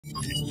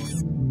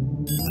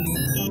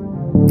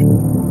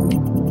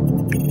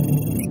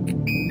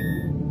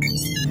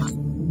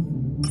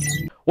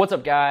What's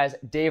up guys,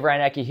 Dave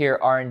Rynecki here,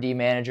 R&D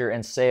Manager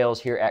and Sales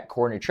here at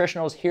Core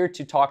Nutritionals, here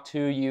to talk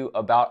to you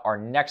about our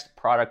next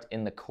product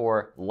in the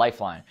Core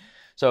Lifeline.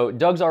 So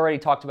Doug's already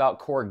talked about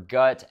Core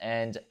Gut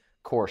and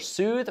Core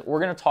Soothe. We're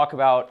gonna talk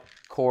about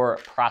Core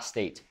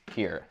Prostate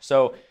here.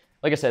 So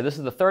like I said, this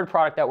is the third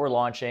product that we're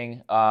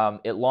launching.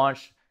 It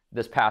launched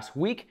this past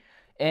week.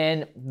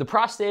 And the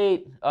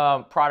prostate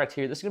product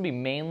here, this is gonna be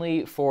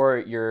mainly for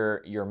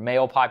your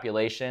male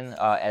population,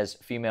 as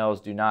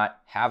females do not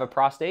have a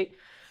prostate.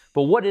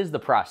 But what is the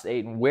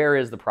prostate and where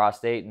is the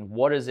prostate and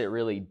what does it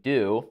really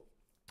do?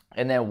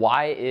 And then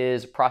why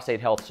is prostate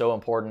health so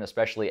important,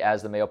 especially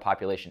as the male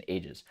population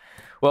ages?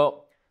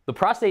 Well, the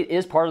prostate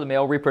is part of the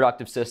male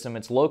reproductive system.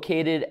 It's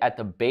located at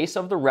the base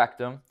of the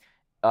rectum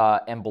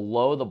and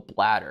below the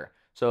bladder.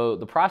 So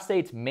the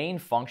prostate's main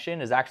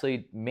function is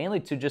actually mainly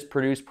to just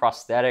produce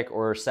prostatic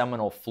or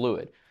seminal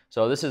fluid.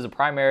 So this is a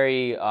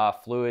primary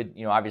fluid,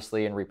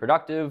 obviously in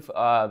reproductive,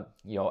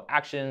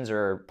 actions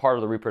or part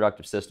of the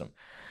reproductive system.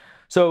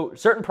 So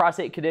certain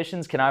prostate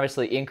conditions can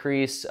obviously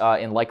increase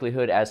in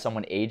likelihood as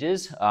someone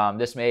ages.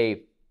 This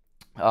may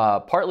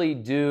partly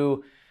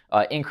do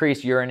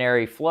increased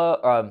urinary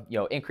flow,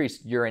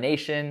 increased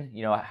urination,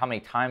 how many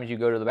times you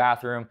go to the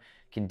bathroom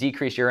can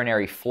decrease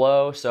urinary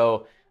flow.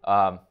 So,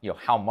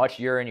 how much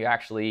urine you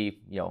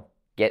actually,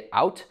 get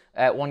out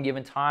at one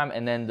given time.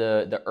 And then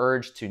the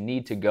urge to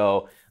need to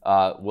go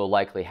will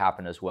likely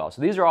happen as well.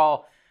 So these are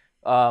all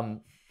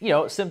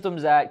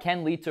symptoms that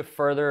can lead to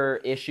further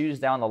issues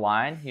down the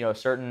line,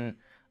 certain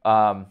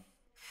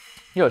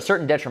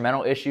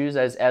detrimental issues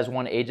as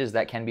one ages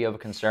that can be of a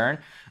concern,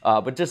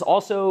 but just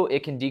also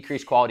it can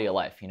decrease quality of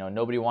life.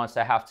 Nobody wants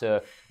to have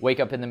to wake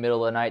up in the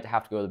middle of the night to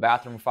have to go to the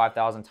bathroom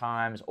 5,000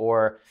 times,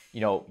 or,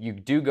 you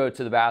do go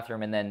to the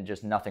bathroom and then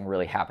just nothing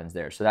really happens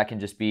there. So that can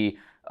just be,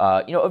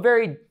 a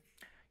very,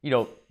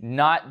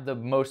 not the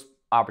most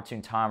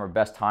opportune time or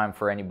best time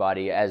for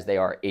anybody as they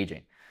are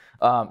aging.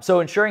 So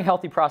ensuring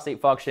healthy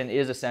prostate function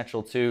is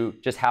essential to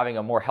just having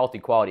a more healthy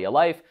quality of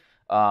life,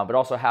 but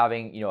also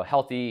having, a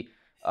healthy,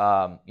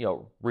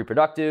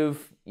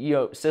 reproductive,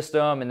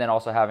 system, and then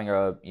also having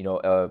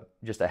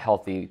just a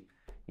healthy,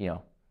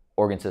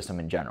 organ system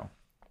in general.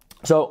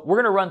 So we're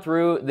going to run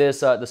through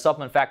this, the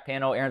supplement fact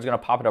panel. Aaron's going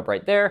to pop it up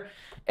right there.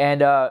 And,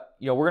 we're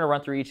going to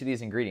run through each of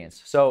these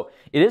ingredients. So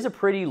it is a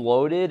pretty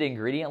loaded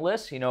ingredient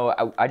list.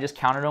 I just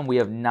counted them. We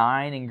have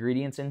 9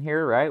 ingredients in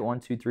here, right? 1,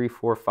 2, 3,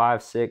 4,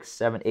 5, 6,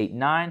 7, 8,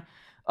 9.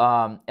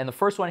 And the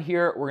first one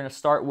here we're going to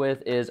start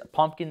with is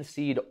pumpkin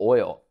seed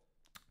oil.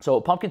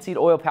 So pumpkin seed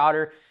oil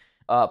powder.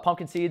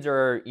 Pumpkin seeds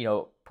are,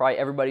 probably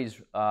everybody's,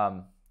 they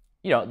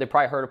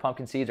probably heard of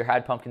pumpkin seeds or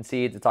had pumpkin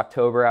seeds. It's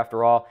October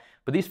after all.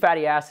 But these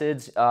fatty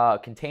acids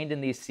contained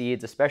in these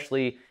seeds,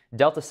 especially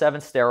delta-7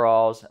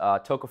 sterols,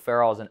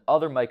 tocopherols, and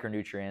other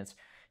micronutrients,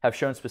 have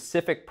shown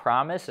specific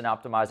promise in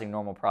optimizing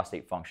normal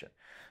prostate function.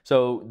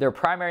 So their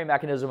primary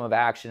mechanism of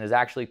action is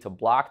actually to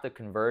block the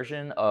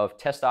conversion of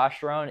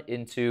testosterone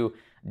into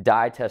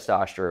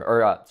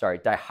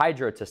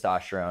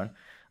dihydrotestosterone,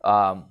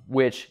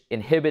 which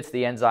inhibits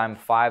the enzyme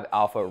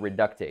 5-alpha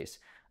reductase.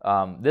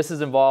 This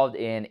is involved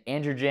in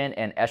androgen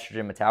and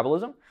estrogen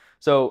metabolism.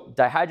 So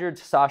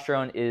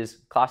dihydrotestosterone is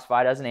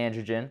classified as an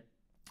androgen,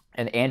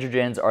 and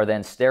androgens are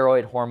then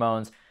steroid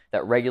hormones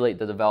that regulate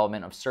the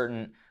development of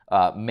certain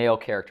male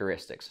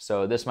characteristics.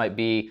 So this might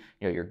be,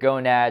 your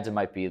gonads, it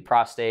might be the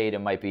prostate, it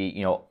might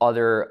be,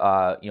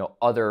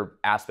 other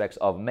aspects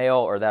of male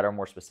or that are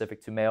more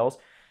specific to males.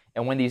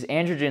 And when these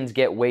androgens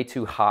get way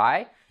too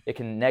high, it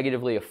can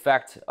negatively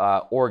affect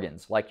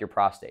organs like your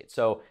prostate.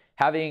 So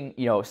having,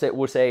 we'll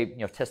say,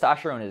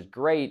 testosterone is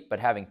great, but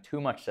having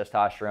too much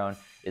testosterone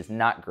is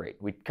not great.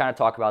 We kind of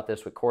talk about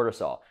this with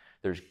cortisol.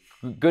 There's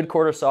good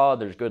cortisol,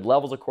 there's good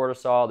levels of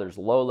cortisol, there's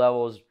low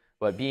levels,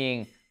 but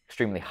being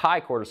extremely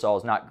high cortisol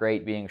is not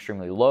great. Being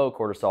extremely low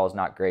cortisol is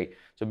not great.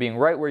 So being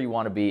right where you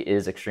want to be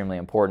is extremely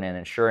important in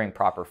ensuring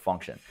proper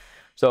function.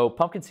 So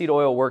pumpkin seed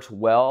oil works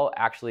well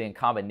actually in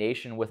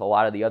combination with a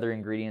lot of the other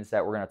ingredients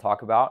that we're going to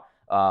talk about.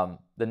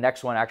 The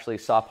next one actually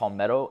is saw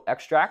palmetto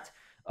extract,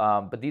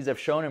 but these have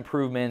shown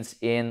improvements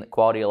in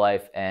quality of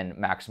life and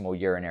maximal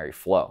urinary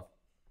flow.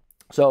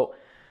 So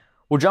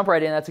we'll jump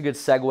right in. That's a good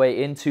segue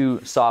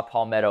into saw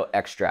palmetto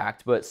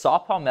extract. But saw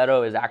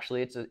palmetto is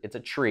actually, it's a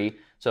tree.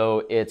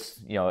 So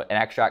it's, an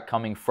extract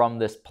coming from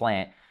this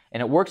plant,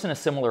 and it works in a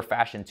similar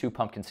fashion to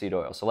pumpkin seed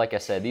oil. So like I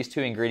said, these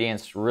two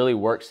ingredients really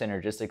work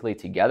synergistically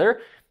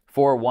together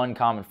for one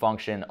common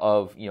function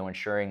of,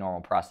 ensuring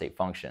normal prostate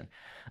function.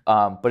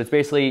 But it's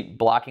basically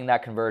blocking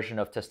that conversion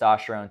of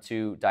testosterone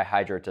to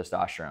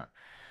dihydrotestosterone.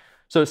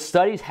 So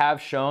studies have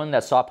shown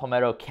that saw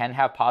palmetto can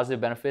have positive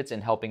benefits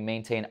in helping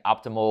maintain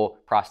optimal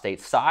prostate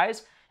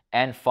size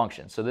and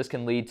function. So this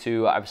can lead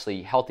to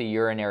obviously healthy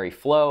urinary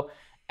flow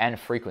and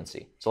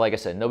frequency. So like I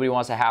said, nobody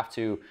wants to have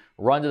to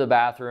run to the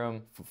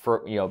bathroom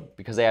for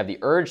because they have the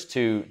urge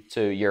to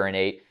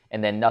urinate,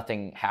 and then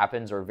nothing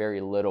happens or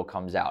very little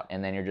comes out,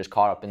 and then you're just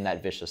caught up in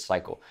that vicious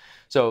cycle.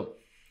 So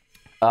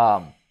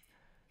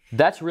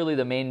That's really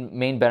the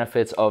main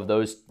benefits of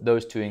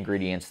those two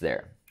ingredients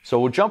there. So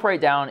we'll jump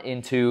right down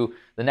into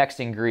the next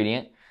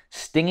ingredient,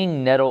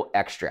 stinging nettle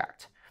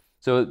extract.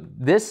 So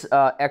this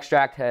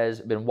extract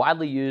has been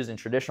widely used in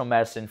traditional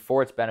medicine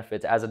for its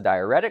benefits as a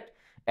diuretic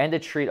and to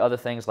treat other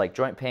things like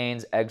joint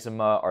pains,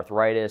 eczema,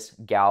 arthritis,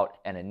 gout,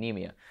 and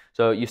anemia.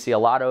 So you see a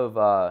lot of,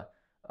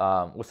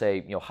 we'll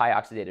say, high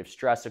oxidative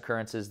stress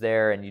occurrences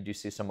there, and you do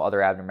see some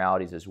other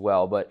abnormalities as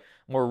well. But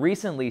more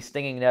recently,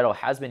 stinging nettle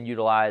has been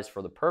utilized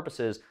for the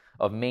purposes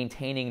of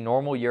maintaining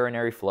normal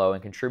urinary flow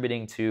and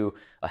contributing to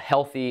a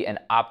healthy and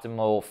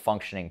optimal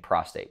functioning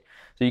prostate.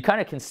 So you kind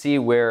of can see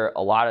where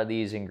a lot of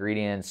these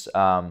ingredients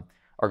are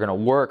going to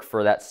work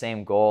for that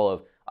same goal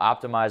of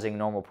optimizing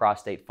normal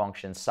prostate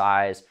function,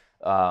 size,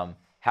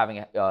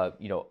 having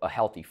a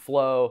healthy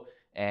flow,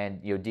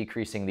 and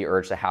decreasing the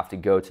urge to have to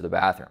go to the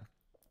bathroom.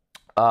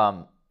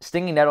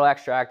 Stinging nettle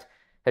extract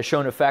has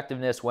shown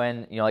effectiveness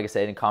when, like I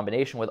said, in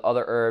combination with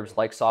other herbs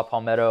like saw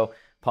palmetto,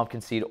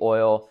 pumpkin seed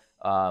oil,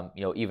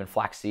 even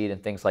flaxseed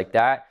and things like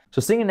that. So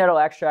stinging nettle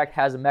extract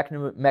has a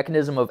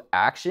mechanism of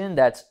action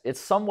it's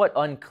somewhat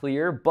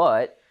unclear,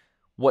 but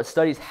what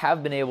studies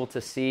have been able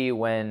to see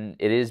when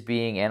it is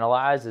being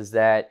analyzed is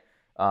that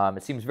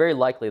it seems very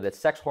likely that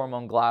sex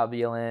hormone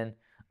globulin,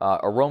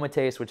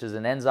 aromatase, which is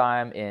an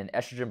enzyme in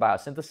estrogen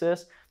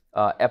biosynthesis,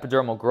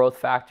 epidermal growth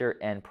factor,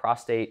 and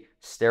prostate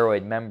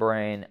steroid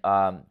membrane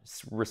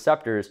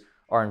receptors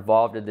are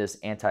involved in this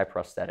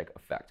anti-prostatic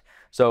effect.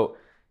 So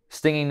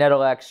stinging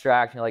nettle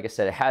extract, like I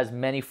said, it has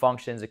many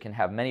functions. It can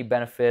have many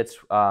benefits,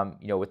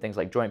 with things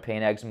like joint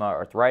pain, eczema,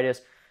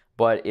 arthritis,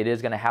 but it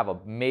is going to have a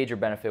major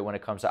benefit when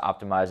it comes to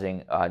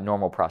optimizing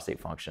normal prostate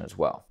function as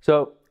well.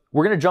 So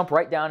we're going to jump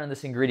right down in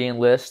this ingredient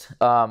list.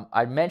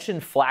 I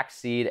mentioned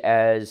flaxseed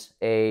as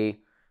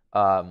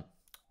as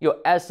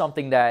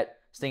something that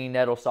stinging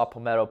nettle, saw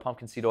palmetto,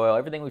 pumpkin seed oil,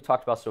 everything we've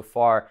talked about so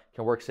far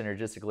can work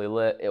synergistically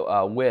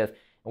with.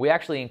 And we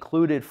actually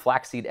included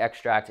flaxseed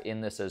extract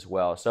in this as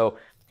well. So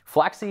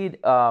flaxseed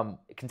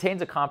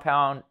contains a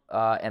compound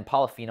and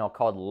polyphenol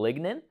called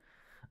lignin,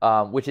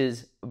 which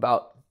is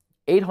about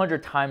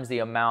 800 times the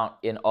amount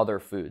in other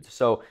foods.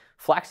 So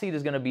flaxseed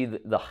is going to be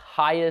the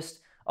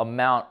highest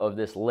amount of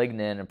this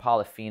lignin and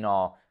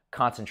polyphenol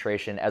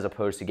concentration as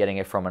opposed to getting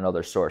it from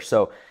another source.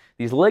 So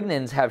these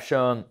lignins have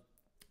shown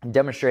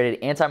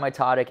demonstrated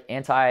antimitotic,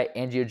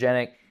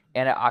 anti-angiogenic,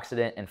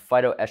 antioxidant, and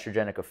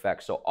phytoestrogenic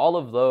effects. So all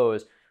of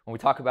those, when we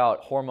talk about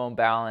hormone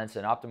balance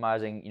and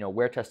optimizing,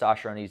 where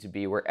testosterone needs to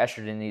be, where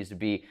estrogen needs to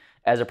be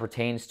as it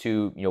pertains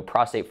to,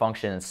 prostate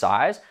function and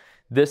size,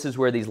 this is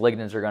where these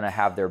lignins are going to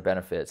have their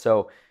benefit.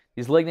 So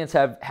these lignins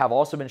have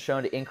also been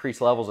shown to increase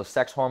levels of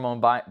sex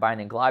hormone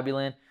binding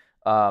globulin,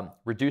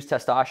 reduce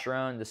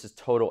testosterone, this is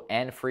total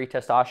and free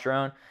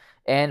testosterone,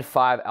 and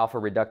 5-alpha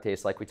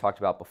reductase, like we talked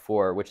about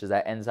before, which is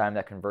that enzyme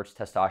that converts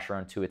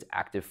testosterone to its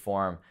active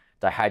form,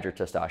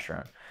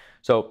 dihydrotestosterone.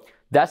 So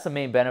that's the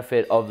main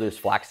benefit of this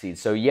flaxseed.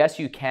 So yes,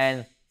 you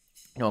can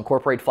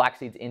incorporate flax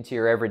seeds into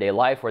your everyday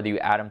life, whether you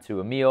add them to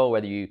a meal,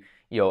 whether you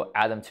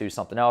add them to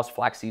something else.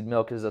 Flaxseed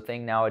milk is a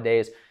thing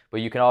nowadays,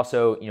 but you can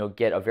also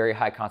get a very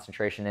high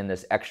concentration in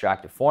this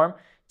extractive form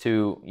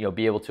to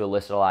be able to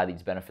elicit a lot of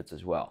these benefits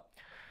as well.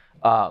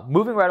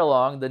 Moving right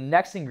along, the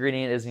next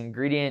ingredient is an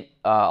ingredient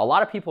a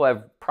lot of people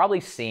have probably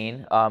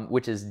seen,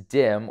 which is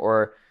DIM,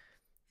 or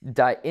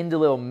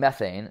diindylyl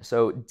methane.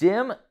 So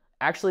DIM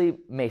actually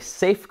may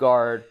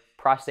safeguard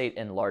prostate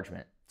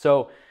enlargement.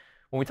 So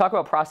when we talk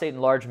about prostate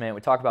enlargement,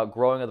 we talk about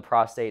growing of the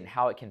prostate and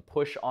how it can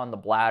push on the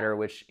bladder,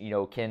 which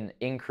can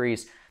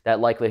increase that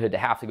likelihood to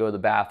have to go to the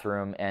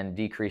bathroom and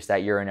decrease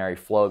that urinary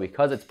flow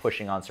because it's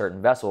pushing on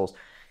certain vessels.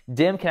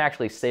 DIM can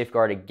actually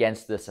safeguard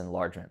against this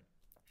enlargement.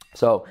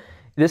 So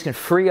this can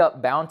free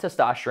up bound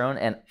testosterone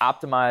and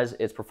optimize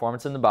its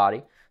performance in the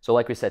body. So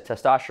like we said,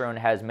 testosterone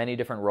has many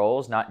different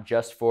roles, not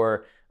just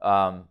for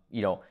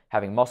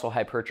having muscle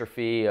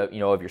hypertrophy, of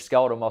your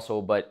skeletal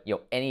muscle, but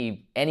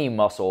any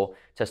muscle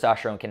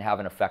testosterone can have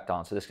an effect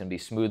on. So this can be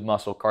smooth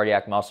muscle,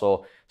 cardiac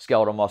muscle,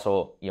 skeletal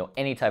muscle,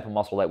 any type of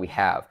muscle that we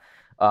have.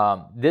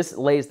 This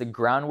lays the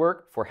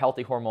groundwork for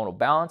healthy hormonal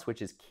balance,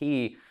 which is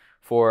key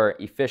for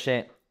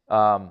efficient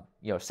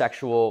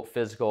sexual,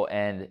 physical,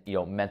 and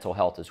mental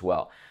health as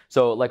well.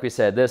 So like we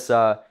said, this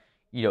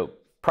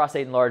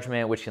prostate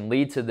enlargement, which can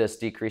lead to this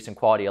decrease in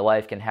quality of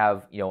life, can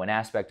have an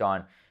aspect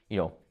on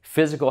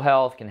physical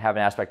health, can have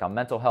an aspect on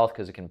mental health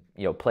because it can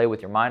play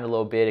with your mind a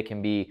little bit. It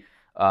can be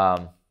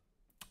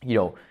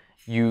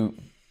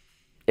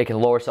it can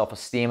lower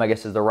self-esteem, I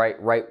guess is the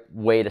right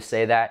way to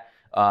say that.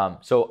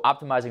 So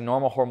optimizing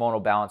normal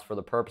hormonal balance for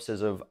the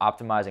purposes of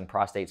optimizing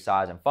prostate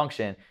size and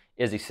function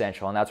is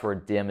essential, and that's where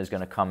DIM is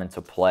going to come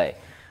into play.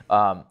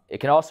 It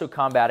can also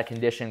combat a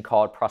condition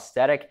called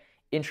prostatic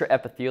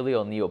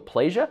intraepithelial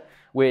neoplasia,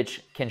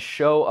 which can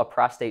show a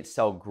prostate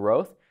cell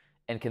growth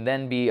and can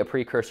then be a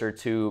precursor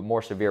to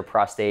more severe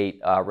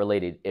prostate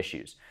related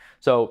issues.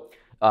 So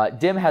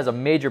DIM has a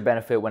major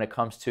benefit when it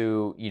comes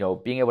to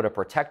being able to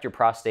protect your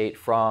prostate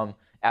from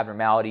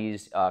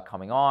abnormalities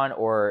coming on,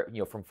 or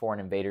from foreign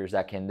invaders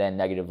that can then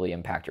negatively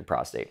impact your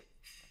prostate.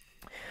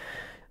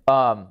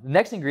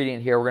 Next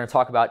ingredient here we're going to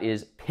talk about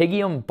is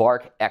pygium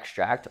bark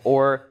extract,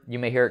 or you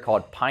may hear it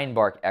called pine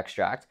bark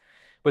extract.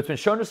 But it's been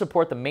shown to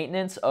support the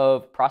maintenance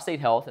of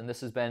prostate health, and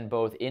this has been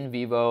both in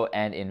vivo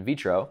and in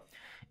vitro.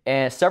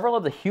 And several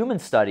of the human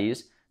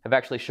studies have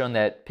actually shown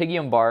that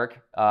pygium bark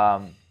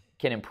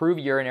can improve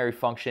urinary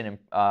function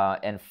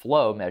and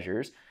flow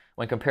measures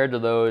when compared to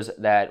those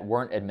that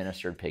weren't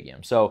administered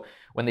pygium. So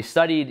when they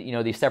studied,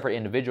 these separate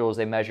individuals,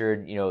 they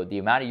measured, the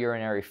amount of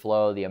urinary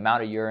flow, the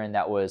amount of urine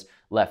that was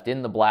left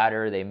in the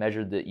bladder. They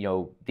measured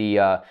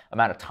the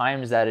amount of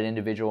times that an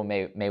individual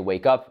may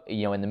wake up,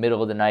 in the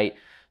middle of the night.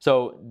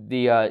 So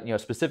the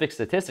specific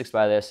statistics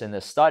by this in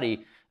this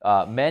study,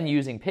 men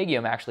using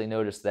pygium actually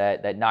noticed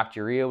that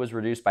nocturia was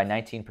reduced by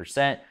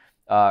 19%,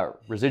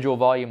 residual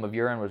volume of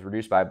urine was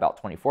reduced by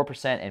about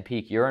 24%, and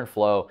peak urine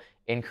flow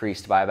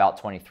increased by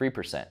about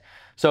 23%.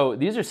 So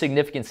these are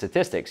significant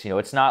statistics.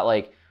 It's not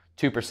like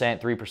 2%,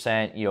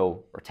 3%,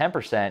 or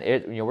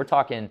 10%. We're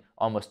talking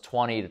almost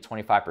 20 to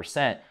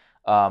 25%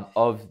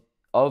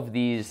 of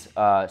these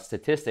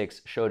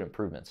statistics showed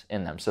improvements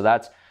in them. So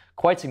that's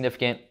quite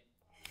significant,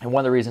 and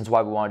one of the reasons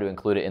why we wanted to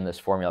include it in this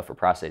formula for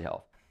prostate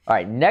health. All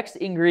right, next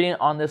ingredient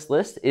on this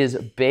list is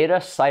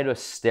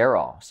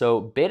beta-cytosterol.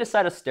 So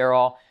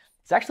beta-cytosterol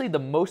is actually the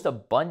most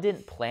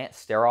abundant plant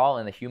sterol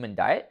in the human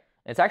diet.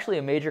 And it's actually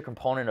a major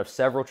component of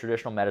several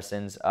traditional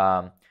medicines,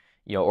 or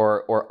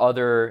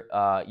other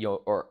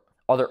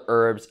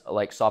herbs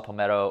like saw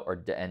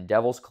palmetto and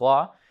devil's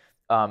claw.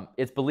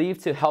 It's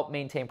believed to help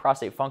maintain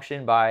prostate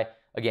function by,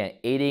 again,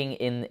 aiding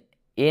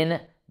in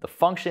the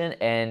function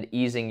and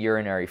easing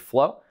urinary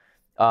flow.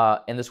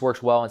 And this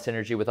works well in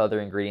synergy with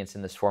other ingredients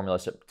in this formula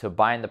to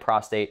bind the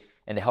prostate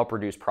and to help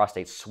reduce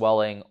prostate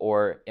swelling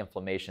or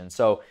inflammation.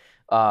 So,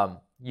 a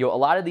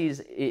lot of these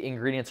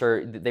ingredients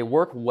they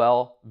work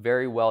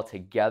very well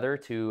together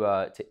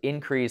to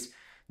increase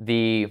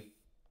the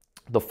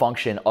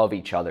function of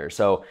each other.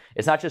 So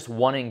it's not just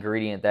one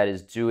ingredient that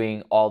is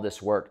doing all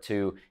this work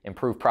to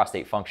improve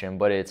prostate function,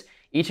 but it's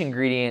each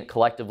ingredient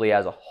collectively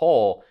as a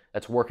whole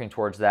that's working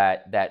towards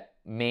that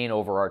main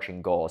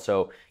overarching goal.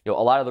 So, a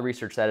lot of the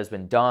research that has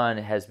been done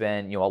has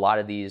been, a lot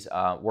of these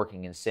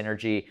working in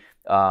synergy.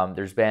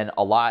 There's been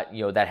a lot,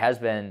 that has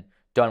been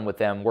done with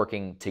them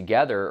working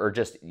together or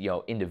just,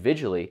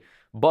 individually.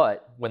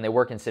 But when they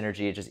work in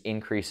synergy, it just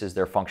increases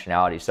their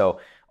functionality. So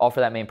all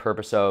for that main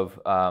purpose of,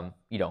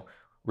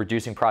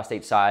 reducing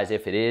prostate size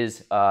if it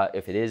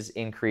is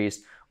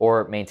increased,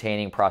 or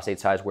maintaining prostate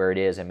size where it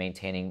is and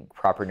maintaining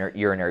proper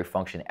urinary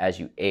function as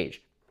you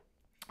age.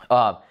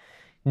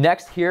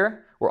 Next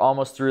here, we're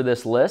almost through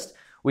this list.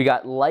 We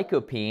got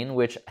lycopene,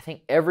 which I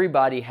think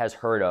everybody has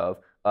heard of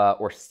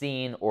or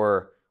seen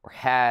or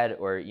had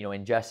or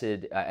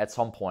ingested at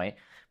some point.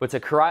 But it's a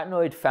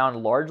carotenoid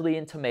found largely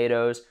in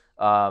tomatoes,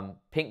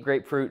 pink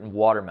grapefruit, and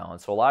watermelon.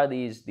 So a lot of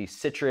these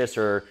citrus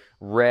or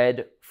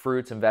red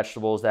fruits and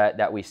vegetables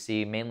that we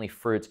see, mainly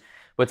fruits.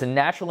 But it's a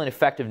natural and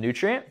effective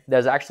nutrient that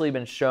has actually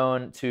been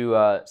shown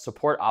to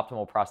support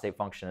optimal prostate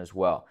function as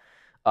well.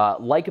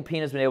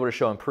 Lycopene has been able to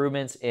show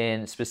improvements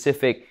in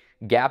specific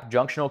gap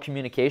junctional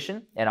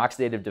communication and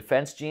oxidative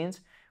defense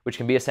genes, which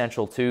can be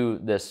essential to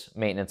this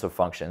maintenance of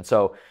function.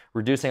 So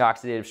reducing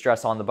oxidative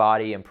stress on the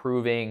body,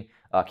 improving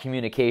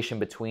communication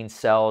between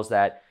cells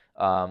that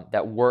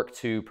work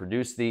to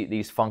produce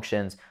these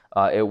functions.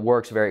 It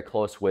works very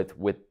close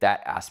with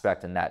that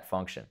aspect and that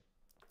function.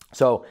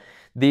 So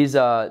this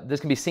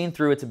can be seen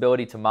through its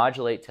ability to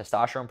modulate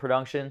testosterone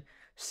production,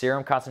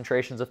 serum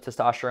concentrations of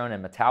testosterone,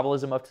 and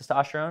metabolism of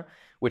testosterone,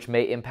 which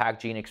may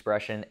impact gene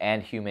expression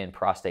and human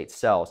prostate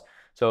cells.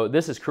 So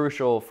this is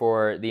crucial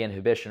for the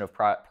inhibition of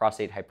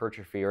prostate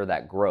hypertrophy, or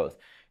that growth.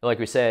 Like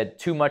we said,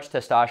 too much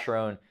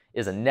testosterone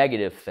is a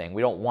negative thing.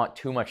 We don't want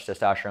too much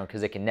testosterone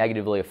because it can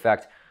negatively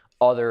affect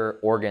other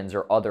organs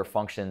or other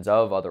functions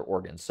of other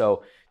organs.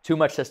 So too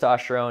much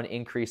testosterone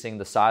increasing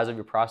the size of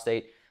your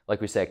prostate,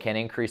 like we said, can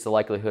increase the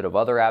likelihood of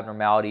other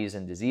abnormalities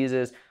and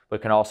diseases,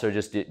 but can also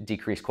just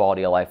decrease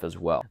quality of life as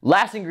well.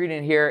 Last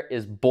ingredient here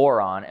is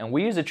boron, and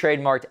we use a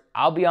trademarked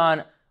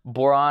albion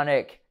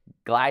boronic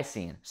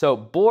glycine. So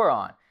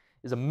boron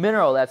is a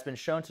mineral that's been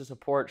shown to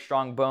support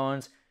strong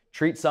bones,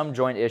 treat some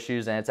joint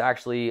issues, and it's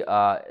actually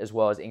as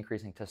well as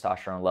increasing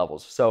testosterone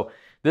levels. So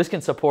this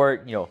can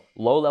support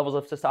low levels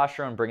of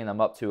testosterone, bringing them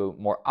up to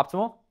more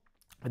optimal.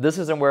 But this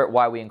isn't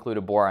why we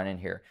included boron in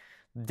here.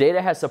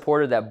 Data has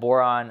supported that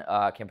boron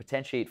can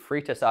potentiate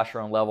free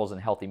testosterone levels in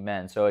healthy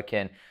men. So it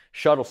can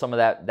shuttle some of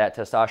that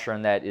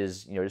testosterone that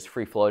is just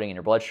free floating in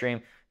your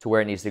bloodstream to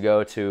where it needs to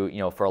go to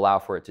allow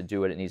for it to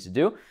do what it needs to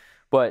do.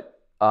 But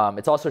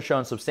it's also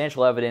shown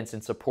substantial evidence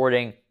in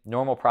supporting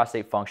normal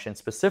prostate function,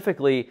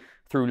 specifically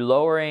through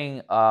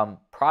lowering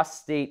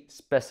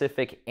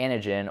prostate-specific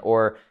antigen,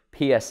 or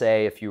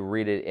PSA if you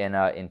read it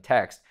in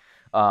text.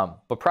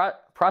 But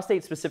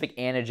prostate-specific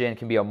antigen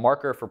can be a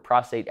marker for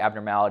prostate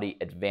abnormality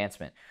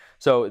advancement.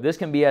 So this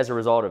can be as a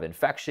result of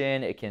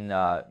infection. It can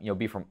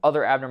be from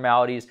other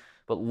abnormalities,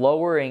 but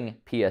lowering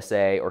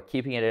PSA or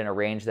keeping it in a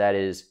range that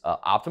is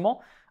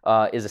optimal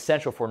is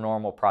essential for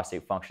normal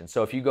prostate function.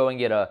 So if you go and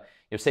get a,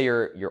 say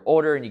you're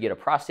older and you get a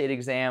prostate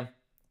exam,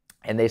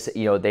 and they say,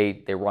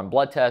 they run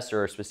blood tests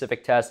or a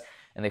specific test,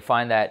 and they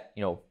find that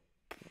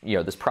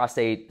this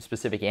prostate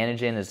specific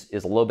antigen is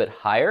a little bit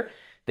higher,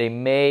 they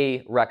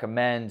may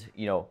recommend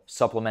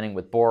supplementing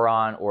with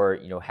boron, or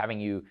having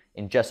you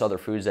ingest other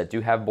foods that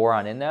do have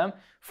boron in them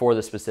for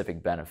the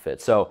specific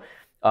benefit. So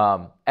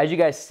as you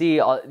guys see,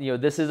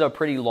 this is a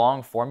pretty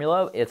long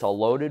formula. It's a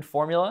loaded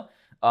formula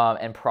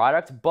and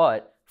product,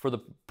 but for the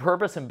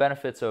purpose and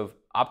benefits of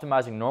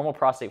optimizing normal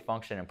prostate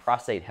function and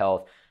prostate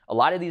health, a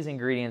lot of these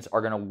ingredients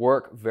are going to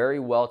work very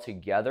well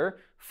together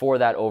for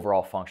that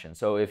overall function.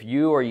 So if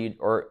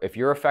if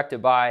you're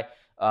affected by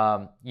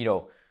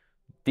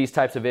these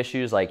types of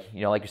issues, like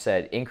you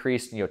said,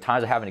 increased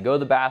times of having to go to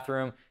the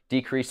bathroom,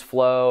 decreased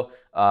flow,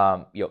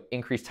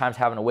 increased times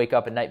having to wake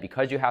up at night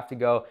because you have to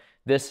go,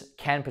 this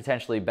can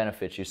potentially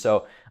benefit you.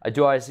 So I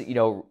do always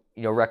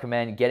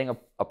recommend getting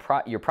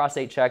your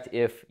prostate checked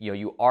if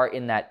you are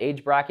in that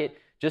age bracket,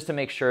 just to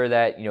make sure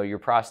that your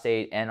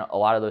prostate and a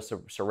lot of those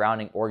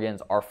surrounding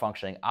organs are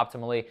functioning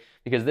optimally,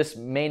 because this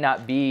may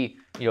not be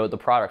the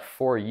product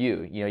for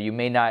you. You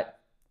may not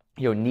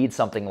need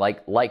something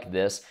like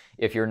this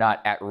if you're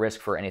not at risk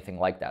for anything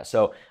like that.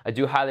 So I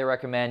do highly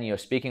recommend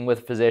speaking with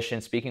a physician,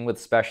 speaking with a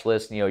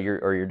specialist,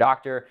 your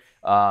doctor,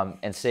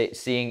 and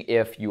seeing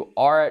if you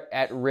are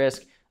at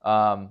risk.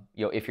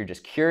 If you're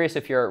just curious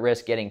if you're at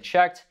risk, getting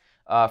checked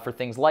for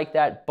things like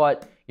that.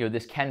 But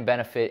this can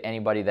benefit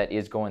anybody that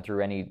is going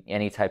through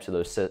any types of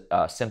those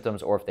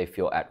symptoms, or if they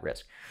feel at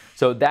risk.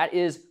 So that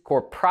is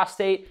Core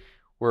Prostate.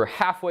 We're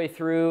halfway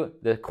through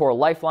the Core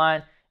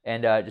Lifeline,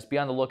 and just be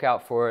on the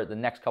lookout for the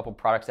next couple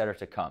products that are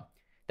to come.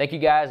 Thank you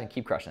guys, and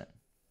keep crushing it.